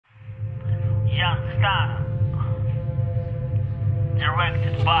Young Star.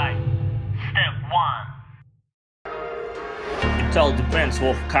 Directed by STFOne. It all depends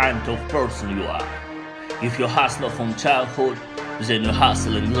what kind of person you are. If you're a hustler from childhood, then you're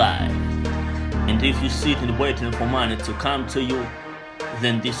hustling life. And if you sit and waiting for money to come to you,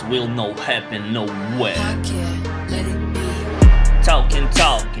 then this will not happen nowhere. Talkin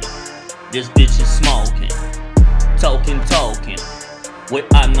Talkin, this bitch is smoking. Talkin Talkin, we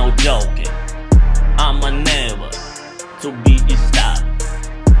are no joking. I'm a never to be stopped.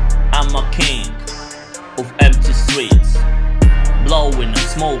 I'm a king of empty streets. Blowing and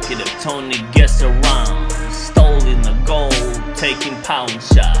smoking and turning gas around. Stolen the gold, taking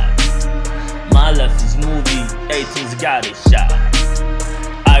pawnshop. My life is movie, 18's got a shot.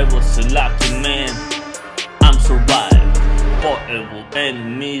 I was a lucky man, I'm survived. Forever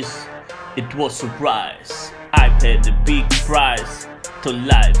enemies, it was surprise. I paid the big price to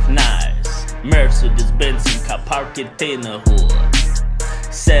life nice. Mercedes-Benz in car parked in the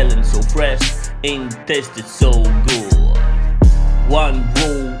hood. Selling so fresh, ain't tasted so good. One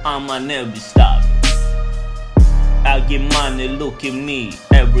rule, I'ma never be stopping. I get money, look at me,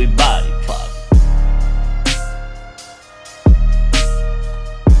 everybody fuck.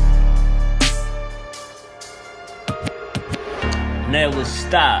 Never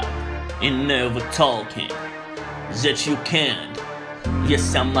stop and never talking that you can't.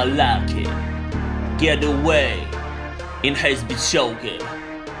 Yes, I'm a lucky. Get away and has been choking.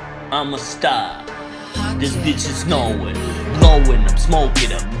 I'm a star. This bitch is nowhere. Blowing up,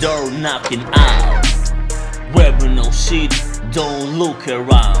 smoking up, door knocking out. Wearing no shit, don't look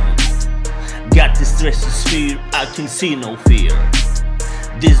around. Got the stress of fear, I can see no fear.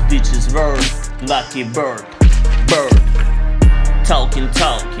 This bitch is bird, lucky bird, bird. Talkin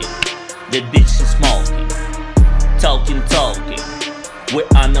Talkin, that bitch is smoking. Talkin Talkin, we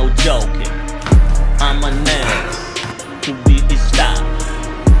are no joking. I'm a never to be stopped.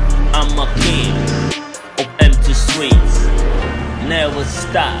 I'm a king of empty streets. Never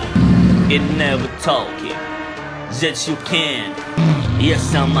stop and never talking that you can.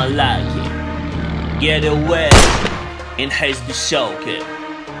 Yes, I'm a lucky. Get away and has been choking.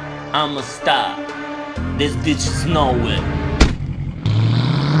 I'm a star. This bitch is nowhere.